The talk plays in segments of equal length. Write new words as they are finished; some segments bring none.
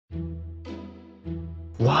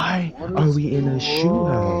Why are we in a shoe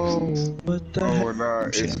house? What the Oh, we're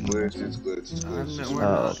not. It's glitched. It's glitched. It's glitched. We're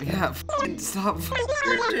not. Yeah, stop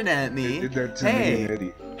looking at me. It did that to me and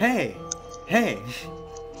Eddie. Hey.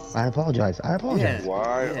 I apologize. Yeah.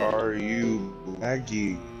 Why are you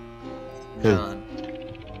laggy? John,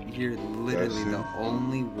 you're literally the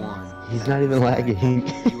only one. He's not even lagging.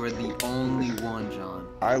 You are the only one, John.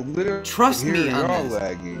 I literally Trust me on y'all this.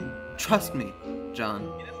 lagging. Trust me, John.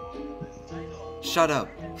 Shut up.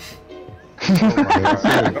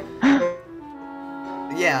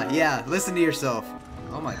 Yeah, listen to yourself.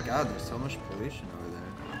 Oh my god, there's so much pollution over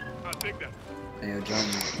there. Hey, yo, John,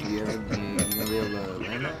 you gonna be able to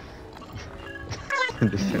land that?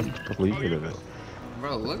 There's so much pollution in it.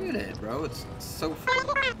 Bro, look at it, bro. It's so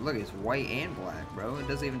look, it's white and black, bro. It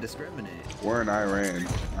doesn't even discriminate. We're in Iran.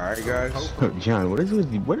 Alright, guys? Oh, John, what is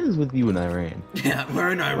with you in Iran? Yeah, we're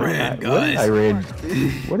in Iran, guys.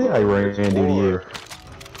 What did Iran do to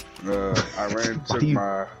you? Iran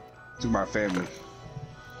took my family.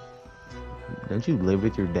 Don't you live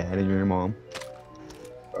with your dad and your mom?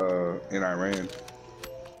 In Iran.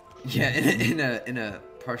 Yeah, in a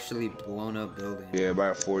partially blown up building. Yeah, by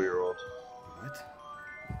a 4-year-old. What?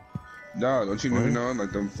 No, don't you know,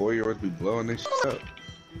 like them 4-year-olds be blowing this shit up.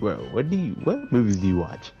 Well, what movies do you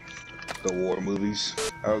watch? The war movies.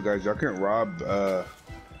 Oh, guys, y'all can't rob the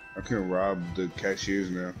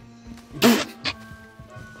cashiers now.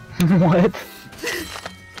 What?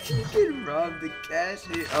 You can rob the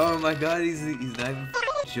cashier. Oh my god, he's not even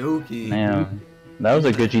joking. Man, that was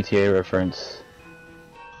a good GTA reference.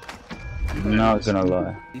 Not gonna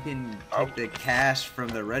lie. You can take the cash from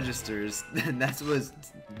the registers, and that's what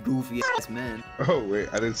goofy ass meant. Oh wait,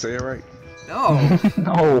 I didn't say it right. No.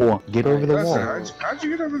 No. Get over the wall. How'd you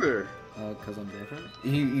get over there? Cause I'm different.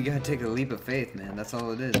 You gotta take a leap of faith, man. That's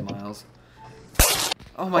all it is, Miles.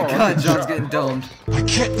 Oh my god, John's getting domed. I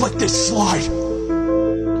can't let this slide.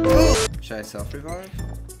 Should I self-revive?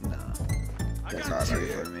 Nah. That's Nah, not not for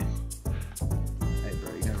yet. me. Hey bro,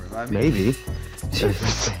 you gonna revive me? Maybe.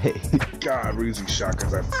 God, we're using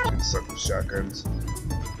shotguns. I fucking suck with shotguns.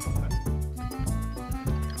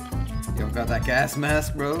 You don't got that gas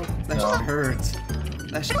mask, bro? That shit hurts.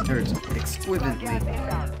 That shit hurts exquisitely.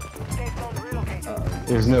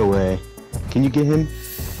 There's no way. Can you get him,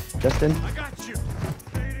 Justin? I got you.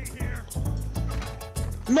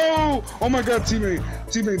 No! Oh my god, teammate!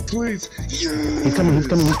 Teammate, please! Yes! He's coming. I'm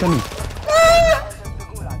coming.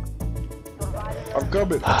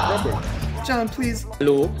 John, please.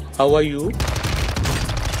 Hello, how are you?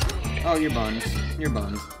 Oh, you're buns. You're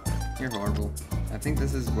buns. You're horrible. I think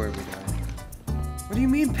this is where we die. What do you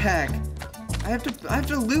mean, Pack? I have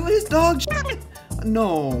to loot his dog shit.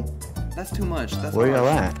 No, that's too much. That's Where y'all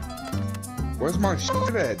at? Where's my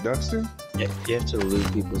shit at, Dustin? Yeah, you have to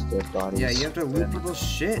loot people's dead bodies. Yeah, you have to loot people's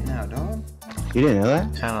shit now, dog. You didn't know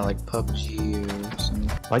that? Kind of like PUBG or something.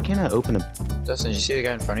 Why can't I open a? Dustin, you see the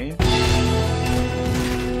guy in front of you?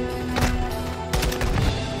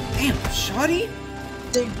 Damn, shoddy.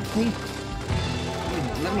 Let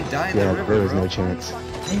me die in Yeah, the river, there was bro. no chance.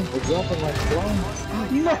 We're dropping like flies.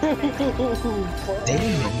 No!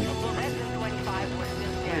 Damn.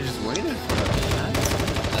 I just waited for that.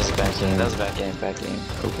 That was a bad game. That was a bad game.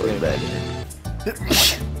 Hopefully bad.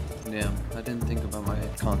 Damn, I didn't think about my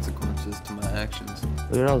consequences to my actions.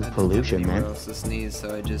 Look at all I this didn't pollution, have anywhere man. else to sneeze,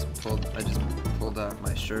 so I just pulled out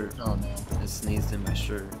my shirt. Oh no. I sneezed in my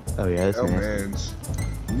shirt. Oh yeah, that's Oh nasty. man.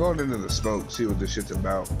 I'm going into the smoke, see what this shit's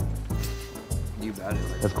about. You got it.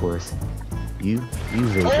 Like Of course. You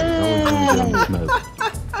vapors. Always gonna go in the smoke.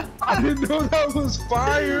 I didn't know that was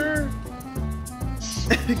fire!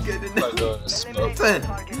 Good enough.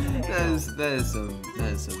 That is some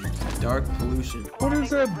dark pollution. What is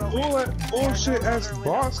that bullshit ass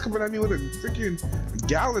boss coming at me with a freaking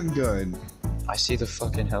gallon gun? I see the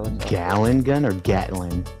fucking Helen. Gallon gun or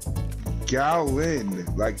Gatlin? Gallon,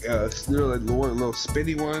 like they're like little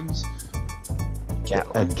spinny ones.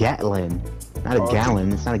 A Gatlin, not a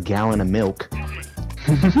gallon. It's not a gallon of milk.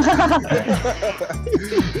 but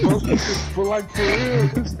like for real,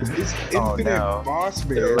 it's infinite boss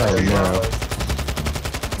man. Oh no.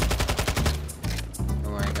 Oh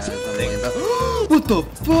my god, I'm laying back. What the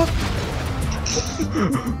fuck?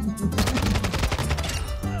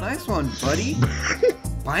 Nice one, buddy.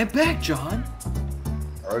 Buy it back, John.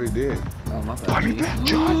 I already did. Oh my bad. Buy me back,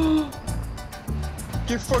 John.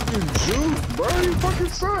 Get fucking juked, bro. You fucking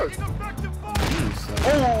suck. You suck.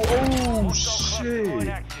 Oh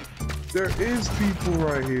shit. There is people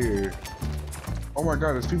right here. Oh my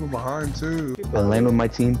god, there's people behind too. I land with my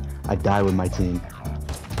team. I die with my team.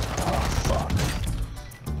 Oh fuck.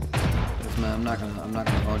 Man, I'm not gonna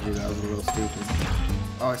hold you. That was a little stupid.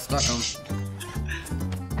 Oh, I stuck him.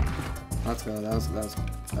 Let's go. That was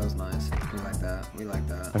nice. We like that. We like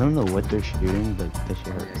that. I don't know what they're shooting, but that shit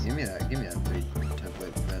Oh, hurts. yeah, give me that 3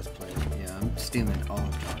 template best play. Yeah, I'm stealing all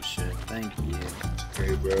of y'all shit. Thank you.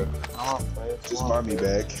 Hey, bro. Just buy me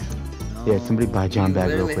back. No, Yeah, somebody buy John back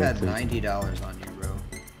real You quick, literally had please. $90 on you, bro.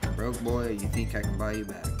 Broke boy, you think I can buy you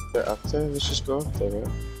back? Up there, let's just go up there, right?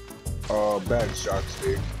 Bad shock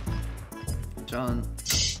stick. John,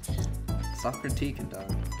 stop critiquing,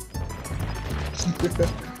 dog.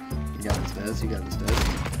 You got this, Dez. You got this, Dez.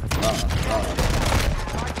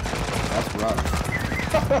 That's rough.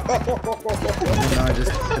 No, I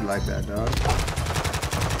just did like that, dog.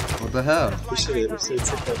 What the hell? We should have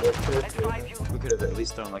took that right there. We could have at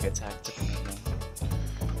least thrown like a tactic.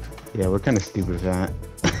 Yeah, we're kind of stupid with that.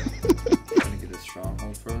 Gonna get this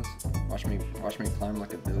stronghold for us. Watch me climb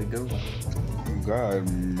like a billy goat. God,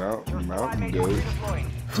 mountain goat.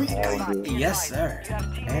 Yes, sir.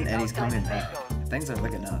 And Eddie's coming back. Things are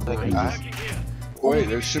looking up. Wait,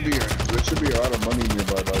 there should be a lot of money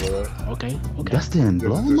nearby, by the way. Okay. Dustin,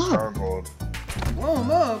 blow The him up. stronghold. Blow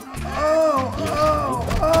him up! Oh!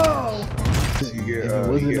 You get a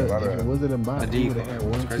lot of. wasn't a bot, A we decoy. would've had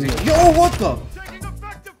one Crazy. kill. Yo, what the?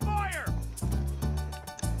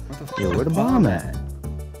 What the fuck? Yo, where the bomb at?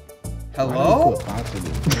 Hello? Why did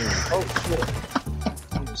you put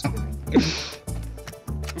bots in it?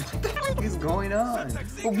 What is going on?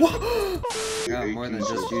 What? Got more than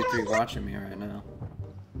just you three watching me right now.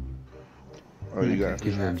 Oh, you got.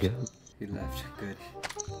 He left. He left. Good.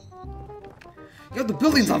 Yo, the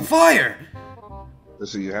building's on fire!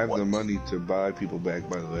 So you have the money to buy people back,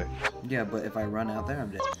 by the way. Yeah, but if I run out there, I'm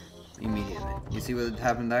dead. Immediately. You see what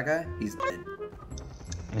happened to that guy? He's dead.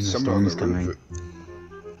 And the Someone on storm is the coming. roof.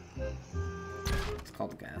 It's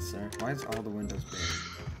called gas, sir. Why is all the windows big?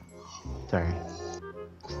 Sorry.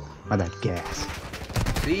 My bad, gas.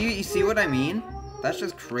 See, you see what I mean? That's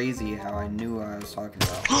just crazy how I knew what I was talking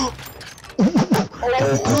about.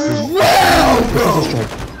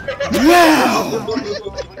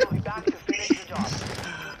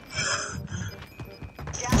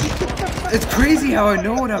 It's crazy how I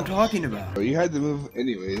know what I'm talking about. Oh, you had to move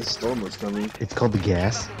anyway. The storm was coming. It's called the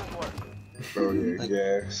gas. Oh yeah,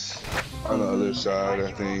 gas. On the other side,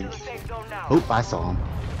 I think. Oh, I saw him.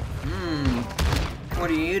 What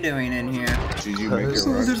are you doing in here? Did you make it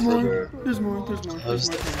Oh, right there's for more. the... There's more. There's more. There's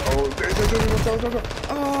more. Oh, there's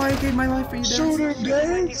Oh, I gave my life for you, Shoot Dez. him,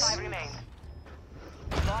 Dez!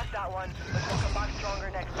 Lost that one. Let's come back stronger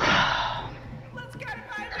next time.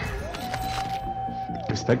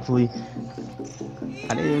 Respectfully,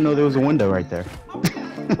 I didn't even know there was a window right there.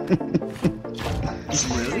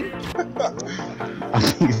 Really? I'm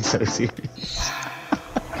being so serious.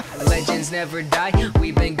 Legends never die,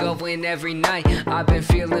 we've been going every night. I've been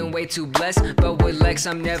feeling way too blessed, but with Lex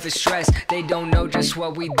I'm never stressed. They don't know just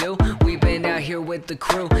what we do, we've been out here with the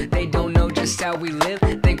crew. They don't know just how we live,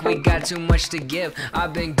 think we got too much to give.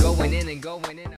 I've been going in and going in.